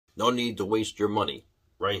No need to waste your money.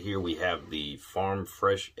 Right here we have the farm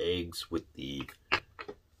fresh eggs with the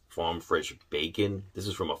farm fresh bacon. This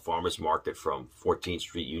is from a farmer's market from 14th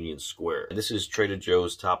Street Union Square. And this is Trader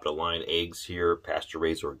Joe's top of the line eggs here, pasture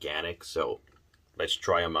raised organic. So let's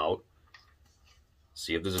try them out.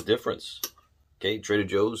 See if there's a difference. Okay, Trader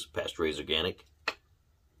Joe's pasture raised organic.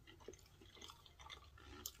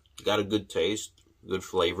 Got a good taste, good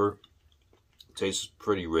flavor. Tastes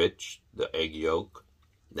pretty rich, the egg yolk.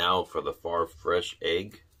 Now for the farm fresh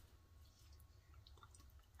egg.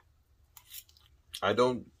 I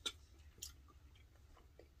don't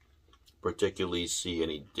particularly see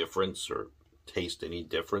any difference or taste any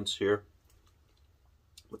difference here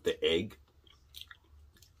with the egg.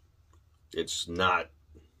 It's not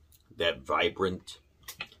that vibrant.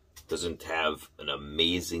 Doesn't have an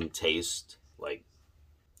amazing taste. Like,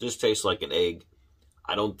 just tastes like an egg.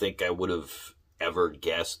 I don't think I would have ever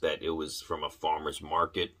guessed that it was from a farmer's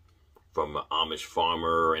market, from an Amish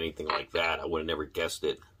farmer or anything like that. I would have never guessed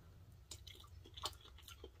it.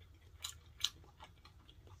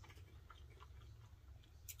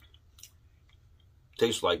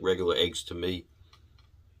 Tastes like regular eggs to me.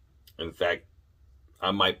 In fact, I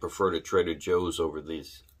might prefer the Trader Joe's over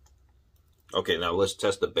these. Okay, now let's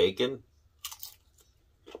test the bacon.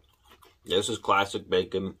 This is classic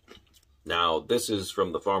bacon. Now, this is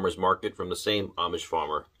from the farmer's market, from the same Amish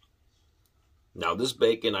farmer. Now, this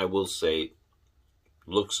bacon, I will say,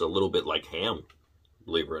 looks a little bit like ham,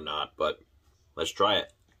 believe it or not, but let's try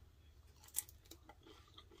it.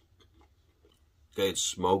 Okay, it's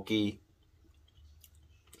smoky.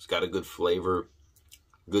 It's got a good flavor,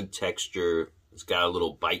 good texture. It's got a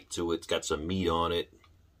little bite to it. It's got some meat on it.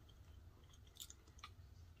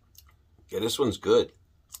 Okay, this one's good.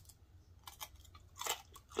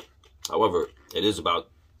 However, it is about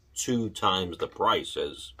 2 times the price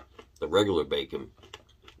as the regular bacon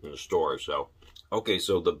in the store. So, okay,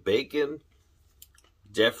 so the bacon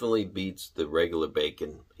definitely beats the regular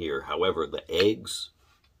bacon here. However, the eggs,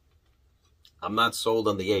 I'm not sold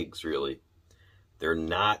on the eggs, really. They're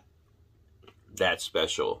not that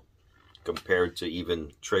special compared to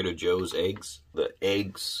even Trader Joe's eggs. The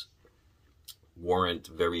eggs weren't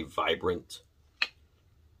very vibrant.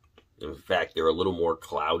 In fact, they're a little more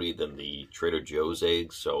cloudy than the Trader Joe's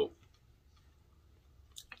eggs, so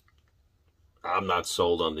I'm not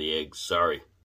sold on the eggs, sorry.